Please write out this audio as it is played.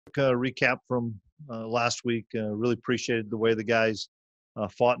recap from last week. Really appreciated the way the guys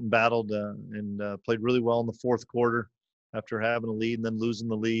fought and battled and played really well in the fourth quarter after having a lead and then losing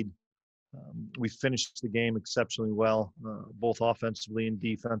the lead. We finished the game exceptionally well, both offensively and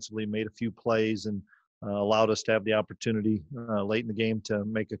defensively, made a few plays and allowed us to have the opportunity late in the game to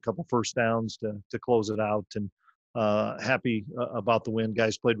make a couple first downs to close it out. And happy about the win.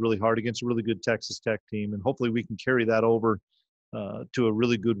 Guys played really hard against a really good Texas Tech team, and hopefully we can carry that over to a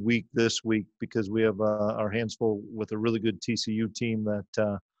really good week this week, because we have our hands full with a really good TCU team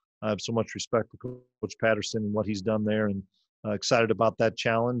that I have so much respect for Coach Patterson and what he's done there, and excited about that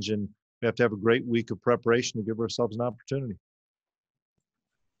challenge. And we have to have a great week of preparation to give ourselves an opportunity.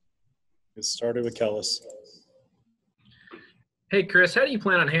 Get started with Kellis. Hey, Chris, how do you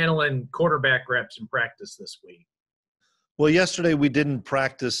plan on handling quarterback reps in practice this week? Well, yesterday we didn't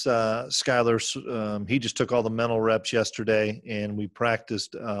practice Skylar. He just took all the mental reps yesterday, and we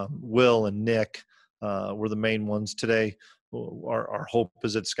practiced Will and Nick were the main ones today. Our hope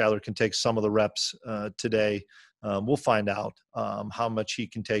is that Skylar can take some of the reps today. We'll find out how much he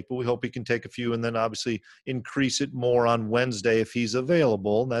can take, but we hope he can take a few, and then obviously increase it more on Wednesday if he's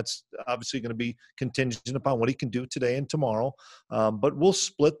available. And that's obviously going to be contingent upon what he can do today and tomorrow. But we'll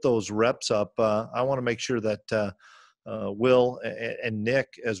split those reps up. I want to make sure that Will and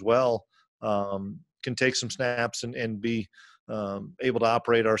Nick as well can take some snaps and be able to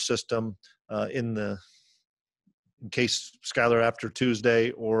operate our system in case Skylar after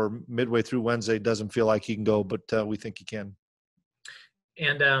Tuesday or midway through Wednesday doesn't feel like he can go, but we think he can.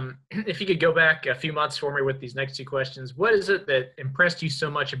 And if you could go back a few months for me with these next two questions, what is it that impressed you so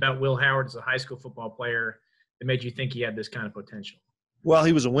much about Will Howard as a high school football player that made you think he had this kind of potential? Well,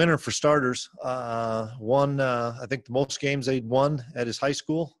 he was a winner for starters. Won, I think, the most games they'd won at his high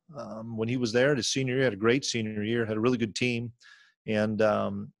school when he was there. His senior year, had a great senior year, had a really good team. And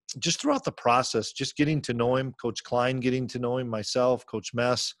just throughout the process, just getting to know him, Coach Klein getting to know him, myself, Coach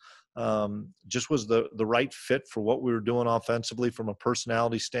Mess, just was the right fit for what we were doing offensively from a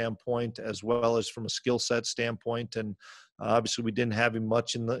personality standpoint as well as from a skill set standpoint. And obviously we didn't have him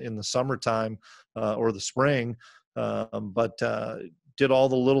much in the summertime or the spring, but did all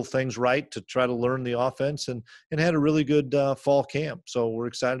the little things right to try to learn the offense and had a really good fall camp. So we're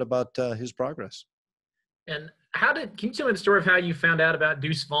excited about his progress. And can you tell me the story of how you found out about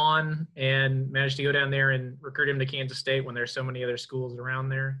Deuce Vaughn and managed to go down there and recruit him to Kansas State when there's so many other schools around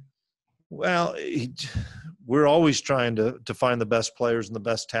there? Well, we're always trying to find the best players and the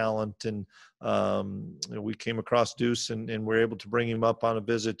best talent. And we came across Deuce and we're able to bring him up on a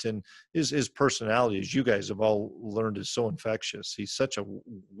visit. And his personality, as you guys have all learned, is so infectious. He's such a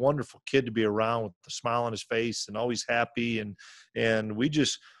wonderful kid to be around with the smile on his face and always happy. And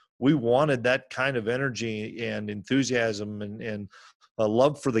we wanted that kind of energy and enthusiasm and a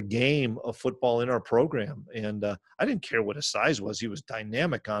love for the game of football in our program. And I didn't care what his size was. He was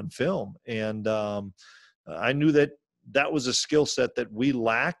dynamic on film. And I knew that was a skill set that we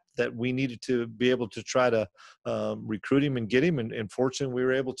lacked, that we needed to be able to try to recruit him and get him. And fortunately, we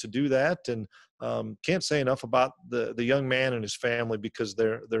were able to do that. And can't say enough about the young man and his family, because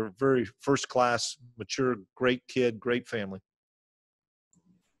they're very first-class, mature, great kid, great family.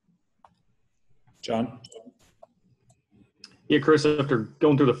 John? Yeah, Chris, after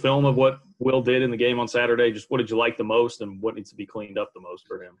going through the film of what Will did in the game on Saturday, just what did you like the most and what needs to be cleaned up the most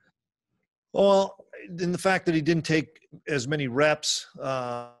for him? Well, in the fact that he didn't take as many reps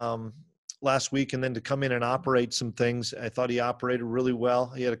last week, and then to come in and operate some things, I thought he operated really well.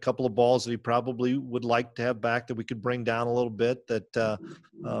 He had a couple of balls that he probably would like to have back that we could bring down a little bit, that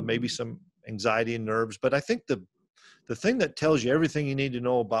maybe some anxiety and nerves. But I think the thing that tells you everything you need to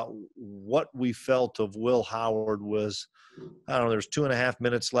know about what we felt of Will Howard was, I don't know, there's 2.5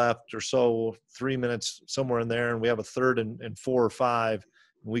 minutes left or so, 3 minutes, somewhere in there, and we have a 3rd and 4 or 5.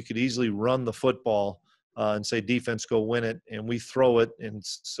 And we could easily run the football and say, defense, go win it. And we throw it, and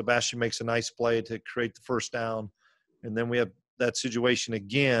Sebastian makes a nice play to create the first down. And then we have that situation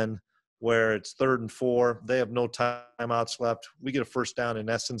again where it's 3rd and 4. They have no timeouts left. We get a first down. In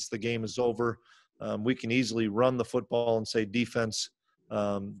essence, the game is over. We can easily run the football and say, defense,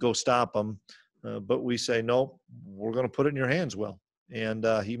 go stop them. But we say, no, we're going to put it in your hands, Will. And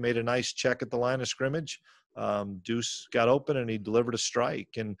he made a nice check at the line of scrimmage. Deuce got open and he delivered a strike.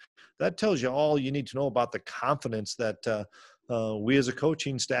 And that tells you all you need to know about the confidence that we as a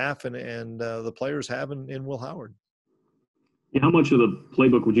coaching staff and the players have in Will Howard. Yeah, how much of the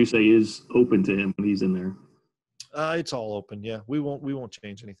playbook would you say is open to him when he's in there? It's all open, yeah. We won't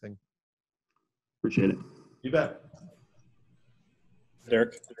change anything. Appreciate it. You bet.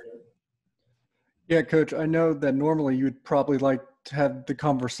 Derek? Yeah, Coach, I know that normally you'd probably like have the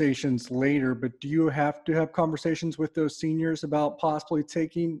conversations later, but do you have to have conversations with those seniors about possibly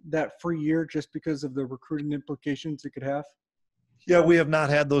taking that free year just because of the recruiting implications it could have? Yeah, we have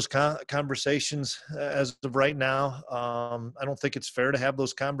not had those conversations as of right now. I don't think it's fair to have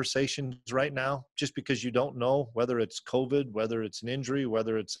those conversations right now, just because you don't know whether it's COVID, whether it's an injury,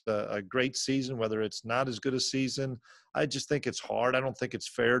 whether it's a great season, whether it's not as good a season. I just think it's hard. I don't think it's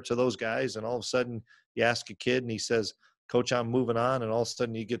fair to those guys. And all of a sudden you ask a kid and he says, Coach, I'm moving on. And all of a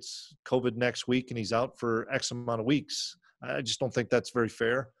sudden he gets COVID next week and he's out for X amount of weeks. I just don't think that's very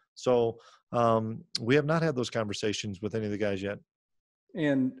fair. So we have not had those conversations with any of the guys yet.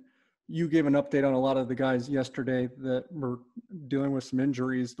 And you gave an update on a lot of the guys yesterday that were dealing with some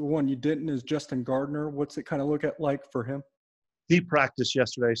injuries. The one you didn't is Justin Gardner. What's it kind of look at like for him? He practiced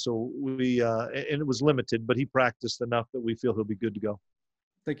yesterday, so we and it was limited, but he practiced enough that we feel he'll be good to go.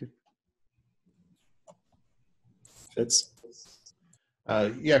 Thank you. Fitz.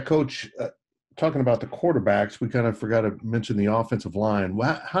 Yeah, Coach, talking about the quarterbacks, we kind of forgot to mention the offensive line.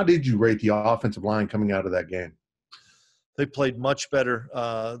 How did you rate the offensive line coming out of that game? They played much better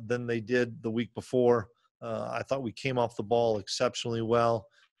than they did the week before. I thought we came off the ball exceptionally well.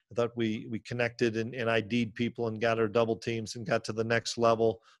 I thought we connected and ID'd people and got our double teams and got to the next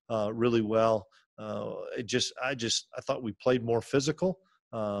level really well. I thought we played more physical.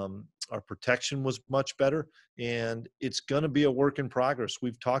 Our protection was much better, and it's going to be a work in progress.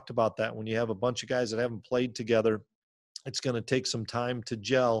 We've talked about that. When you have a bunch of guys that haven't played together, it's going to take some time to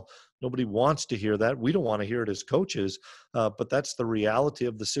gel. Nobody wants to hear that. We don't want to hear it as coaches, but that's the reality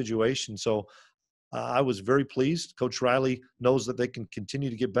of the situation. So I was very pleased. Coach Riley knows that they can continue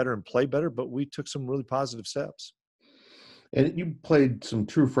to get better and play better, but we took some really positive steps. And you played some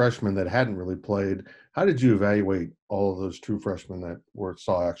true freshmen that hadn't really played. How did you evaluate all of those true freshmen that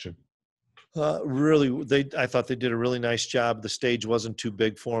saw action? I thought they did a really nice job. The stage wasn't too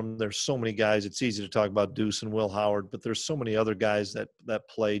big for them. There's so many guys. It's easy to talk about Deuce and Will Howard, but there's so many other guys that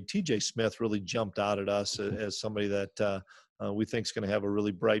played. TJ Smith really jumped out at us as somebody that we think is going to have a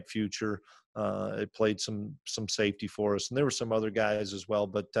really bright future. It played some safety for us, and there were some other guys as well.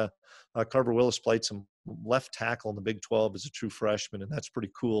 But Carver Willis played some left tackle in the Big 12 as a true freshman, and that's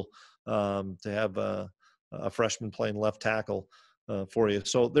pretty cool to have a freshman playing left tackle for you.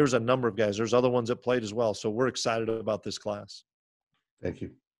 So there's a number of guys. There's other ones that played as well. So we're excited about this class. Thank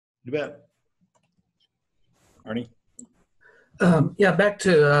you. You bet. Arnie. Yeah, back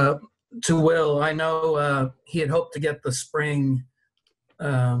to Will. I know he had hoped to get the spring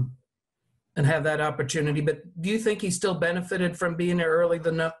and have that opportunity, but do you think he still benefited from being there early,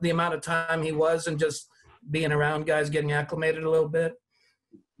 the amount of time he was and just being around guys, getting acclimated a little bit?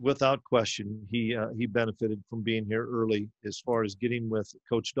 Without question, he benefited from being here early as far as getting with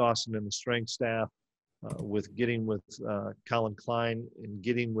Coach Dawson and the strength staff, with getting with Colin Klein and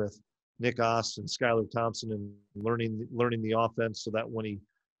getting with Nick Oss and Skylar Thompson and learning the offense, so that when he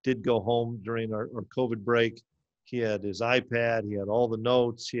did go home during our COVID break, he had his iPad, he had all the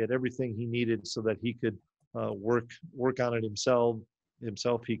notes, he had everything he needed so that he could work on it himself.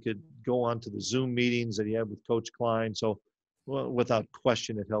 He could go on to the Zoom meetings that he had with Coach Klein. So without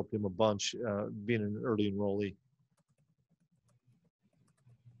question, it helped him a bunch being an early enrollee.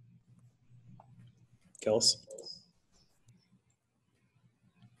 Kellis.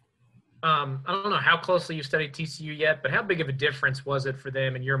 I don't know how closely you've studied TCU yet, but how big of a difference was it for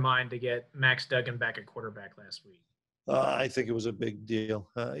them in your mind to get Max Duggan back at quarterback last week? I think it was a big deal.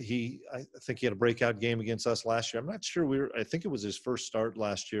 I think he had a breakout game against us last year. I'm not sure I think it was his first start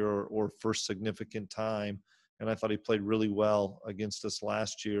last year or first significant time. And I thought he played really well against us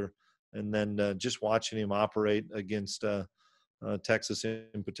last year. And then just watching him operate against Texas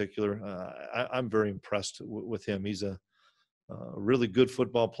in particular, I'm very impressed with him. He's a really good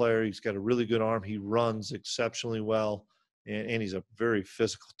football player. He's got a really good arm. He runs exceptionally well, and he's a very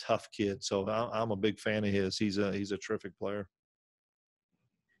physical, tough kid. So I'm a big fan of his. He's a terrific player.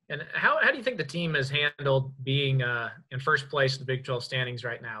 And how do you think the team has handled being in first place in the Big 12 standings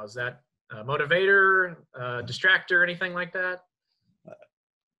right now? Is that a motivator, distractor, anything like that?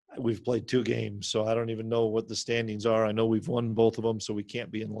 We've played 2 games, so I don't even know what the standings are. I know we've won both of them, so we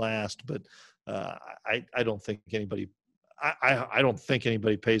can't be in last. But I don't think anybody – I don't think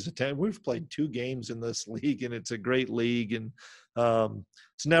anybody pays attention. We've played 2 games in this league, and it's a great league, and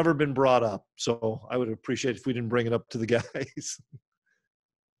it's never been brought up. So I would appreciate if we didn't bring it up to the guys.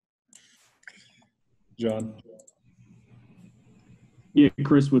 John. Yeah,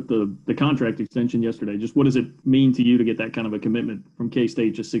 Chris, with the contract extension yesterday, just what does it mean to you to get that kind of a commitment from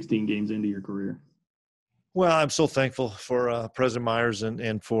K-State just 16 games into your career? Well, I'm so thankful for President Myers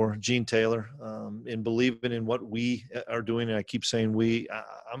and for Gene Taylor in believing in what we are doing. And I keep saying we.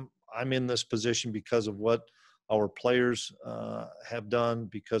 I'm in this position because of what our players have done,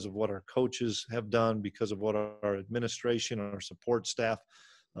 because of what our coaches have done, because of what our administration, our support staff.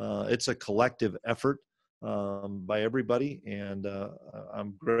 It's a collective effort by everybody, and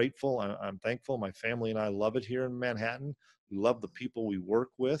I'm grateful. I'm thankful. My family and I love it here in Manhattan. We love the people we work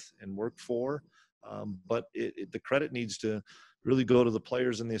with and work for. But the credit needs to really go to the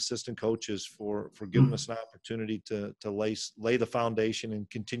players and the assistant coaches for giving us an opportunity to lay the foundation and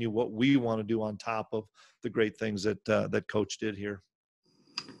continue what we want to do on top of the great things that Coach did here.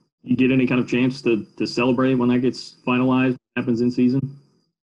 You get any kind of chance to celebrate when that gets finalized, happens in season?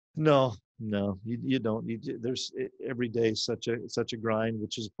 No, you don't. There's every day such a grind,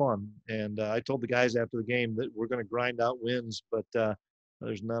 which is fun. And I told the guys after the game that we're going to grind out wins, but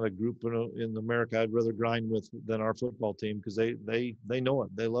there's not a group in America I'd rather grind with than our football team, because they know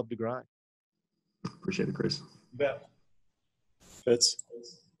it. They love to grind. Appreciate it, Chris. You bet. Fitz.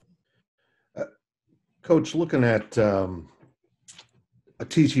 Coach, looking at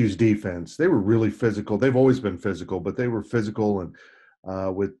TCU's defense, they were really physical. They've always been physical, but they were physical and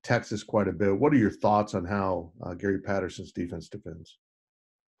with Texas quite a bit. What are your thoughts on how Gary Patterson's defense defends?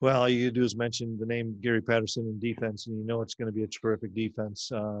 Well, all you do is mention the name Gary Patterson in defense, and you know it's going to be a terrific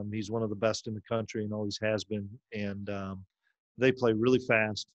defense. He's one of the best in the country and always has been. And they play really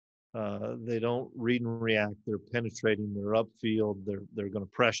fast. They don't read and react. They're penetrating. They're upfield. They're going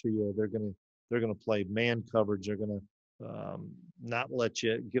to pressure you. They're going to play man coverage. They're going to not let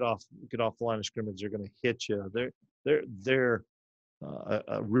you get off the line of scrimmage. They're going to hit you. They're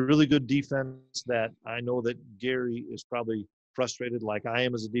a really good defense that I know that Gary is probably frustrated like I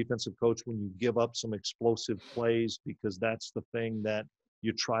am as a defensive coach when you give up some explosive plays, because that's the thing that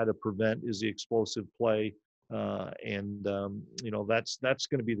you try to prevent is the explosive play. You know, that's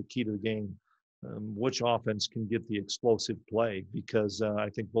going to be the key to the game. Which offense can get the explosive play, because I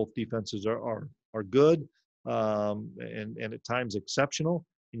think both defenses are good and at times exceptional,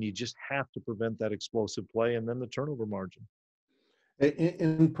 and you just have to prevent that explosive play and then the turnover margin.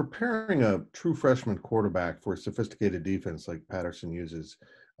 In preparing a true freshman quarterback for a sophisticated defense like Patterson uses,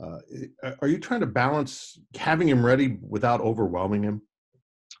 are you trying to balance having him ready without overwhelming him?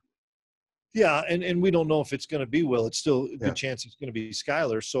 Yeah, and we don't know if it's going to be Will. It's still a good Yeah. chance it's going to be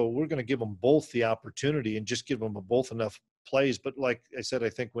Skylar. So we're going to give them both the opportunity and just give them both enough plays. But like I said, I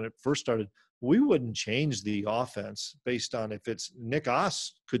think when it first started, we wouldn't change the offense based on if it's Nick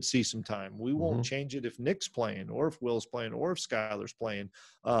Oss could see some time. We won't change it if Nick's playing or if Will's playing or if Skylar's playing.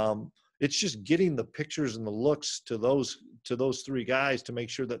 It's just getting the pictures and the looks to those three guys to make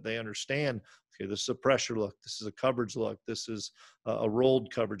sure that they understand, okay, this is a pressure look, this is a coverage look, this is a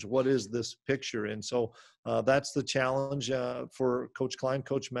rolled coverage. What is this picture? And so that's the challenge for Coach Klein,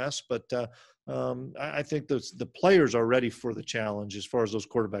 Coach Mess. But I think the players are ready for the challenge as far as those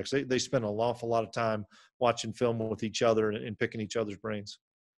quarterbacks. They spend an awful lot of time watching film with each other and picking each other's brains.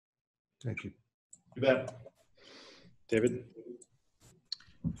 Thank you. You bet. David.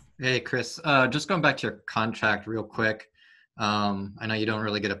 Hey, Chris, just going back to your contract real quick. I know you don't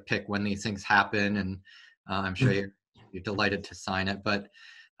really get to pick when these things happen, and I'm sure you're delighted to sign it. But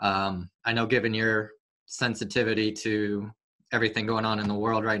I know, given your sensitivity to everything going on in the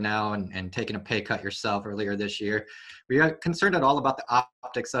world right now and taking a pay cut yourself earlier this year, were you concerned at all about the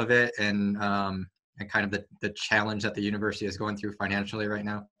optics of it and kind of the challenge that the university is going through financially right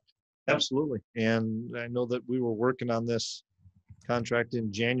now? Absolutely. And I know that we were working on this contract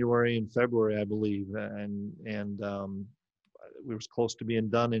in January and February, I believe, and we was close to being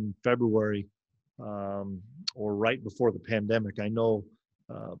done in February or right before the pandemic. I know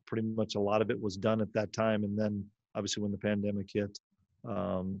pretty much a lot of it was done at that time, and then obviously when the pandemic hit,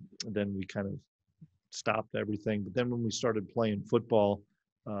 then we kind of stopped everything. But then when we started playing football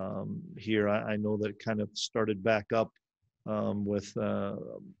here, I know that it kind of started back up with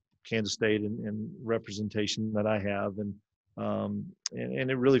Kansas State and representation that I have, and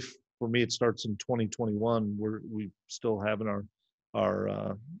it really, for me, it starts in 2021. We still having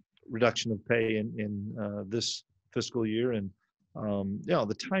our reduction of pay in this fiscal year, and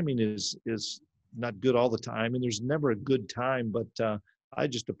the timing is not good all the time, and there's never a good time. But I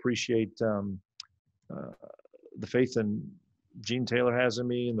just appreciate the faith in Gene Taylor has in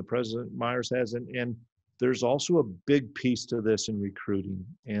me, and the President Myers has, and there's also a big piece to this in recruiting,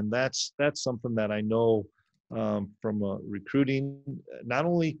 and that's something that I know from recruiting, not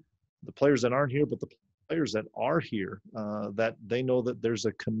only the players that aren't here, but the players that are here, that they know that there's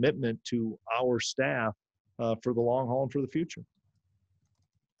a commitment to our staff for the long haul and for the future.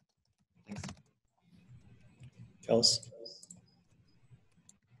 Thanks. Kels?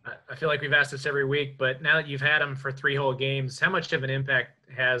 I feel like we've asked this every week, but now that you've had him for 3 whole games, how much of an impact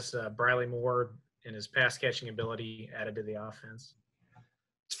has Briley Moore and his pass catching ability added to the offense?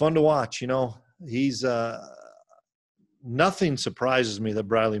 It's fun to watch. He's nothing surprises me that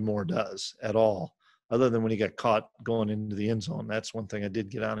Briley Moore does at all, other than when he got caught going into the end zone. That's one thing I did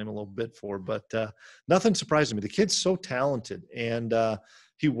get on him a little bit for, but nothing surprises me. The kid's so talented, and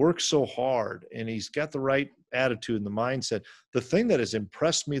he works so hard, and he's got the right attitude and the mindset. The thing that has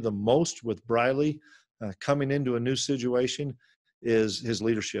impressed me the most with Briley coming into a new situation is his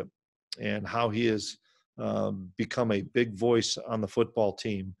leadership and how he has become a big voice on the football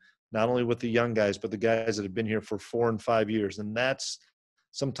team, not only with the young guys, but the guys that have been here for 4 and 5 years. And that's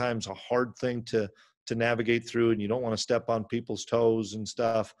sometimes a hard thing to navigate through, and you don't want to step on people's toes and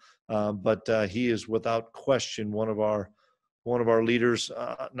stuff. But he is without question one of our leaders,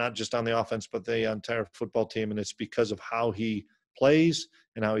 not just on the offense, but the entire football team. And it's because of how he plays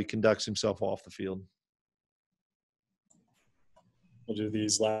and how he conducts himself off the field. We'll do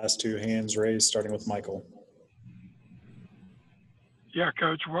these last 2 hands raised, starting with Michael. Yeah,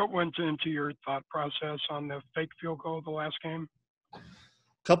 Coach, what went into your thought process on the fake field goal the last game?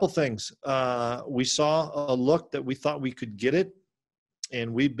 Couple things. We saw a look that we thought we could get it,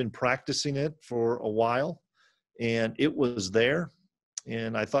 and we've been practicing it for a while, and it was there.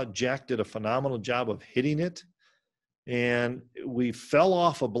 And I thought Jack did a phenomenal job of hitting it. And we fell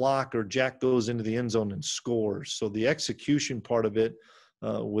off a block, or Jack goes into the end zone and scores. So the execution part of it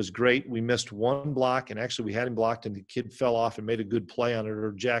was great. We missed one block, and actually we had him blocked, and the kid fell off and made a good play on it,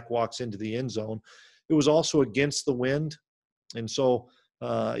 or Jack walks into the end zone. It was also against the wind. And so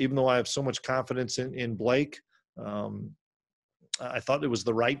even though I have so much confidence in Blake, I thought it was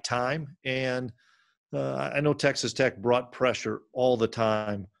the right time. And I know Texas Tech brought pressure all the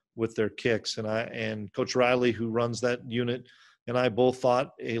time with their kicks, and Coach Riley, who runs that unit, and I both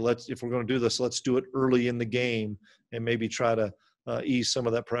thought, hey, if we're going to do this, let's do it early in the game and maybe try to ease some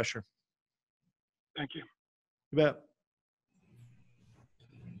of that pressure. Thank you. You bet.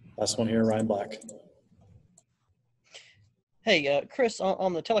 Last one here, Ryan Black. Hey, Chris,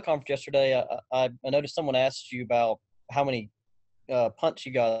 on the teleconference yesterday, I noticed someone asked you about how many punts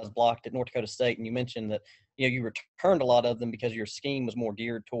you guys blocked at North Dakota State, and you mentioned that you returned a lot of them because your scheme was more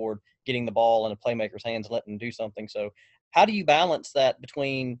geared toward getting the ball in a playmaker's hands, letting them do something. So how do you balance that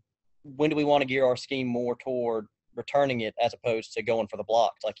between when do we want to gear our scheme more toward returning it as opposed to going for the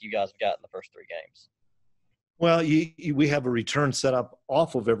blocks like you guys have got in the first 3 games? Well, we have a return set up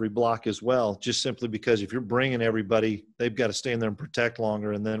off of every block as well, just simply because if you're bringing everybody, they've got to stay in there and protect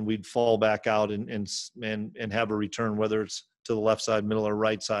longer, and then we'd fall back out and have a return, whether it's to the left side, middle, or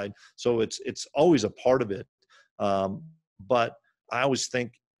right side. So it's always a part of it. But I always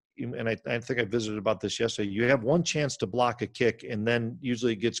think, and I think I visited about this yesterday, you have one chance to block a kick, and then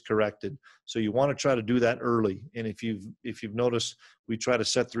usually it gets corrected. So you want to try to do that early. And if you've noticed, we try to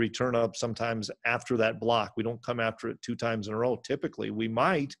set the return up sometimes after that block. We don't come after it 2 times in a row. Typically, we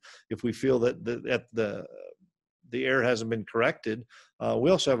might if we feel that the error hasn't been corrected. We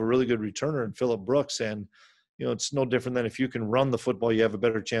also have a really good returner in Phillip Brooks, and it's no different than if you can run the football, you have a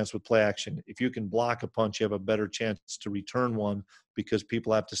better chance with play action. If you can block a punch, you have a better chance to return one because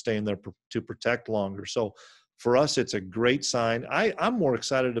people have to stay in there to protect longer. So for us, it's a great sign. I'm more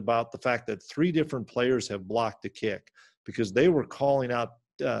excited about the fact that 3 different players have blocked the kick because they were calling out,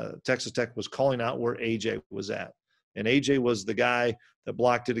 Texas Tech was calling out where AJ was at. And AJ was the guy that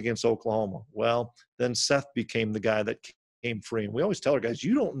blocked it against Oklahoma. Well, then Seth became the guy that came free. And we always tell our guys,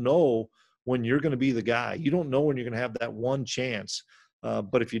 you don't know when you're going to be the guy. You don't know when you're going to have that one chance.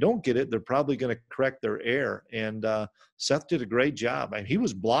 But if you don't get it, they're probably going to correct their error. And Seth did a great job. He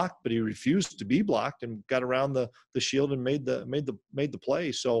was blocked, but he refused to be blocked and got around the shield and made the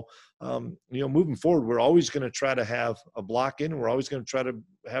play. So, moving forward, we're always going to try to have a block in. We're always going to try to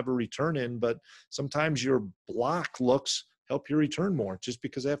have a return in. But sometimes your block looks help your return more just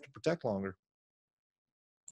because they have to protect longer.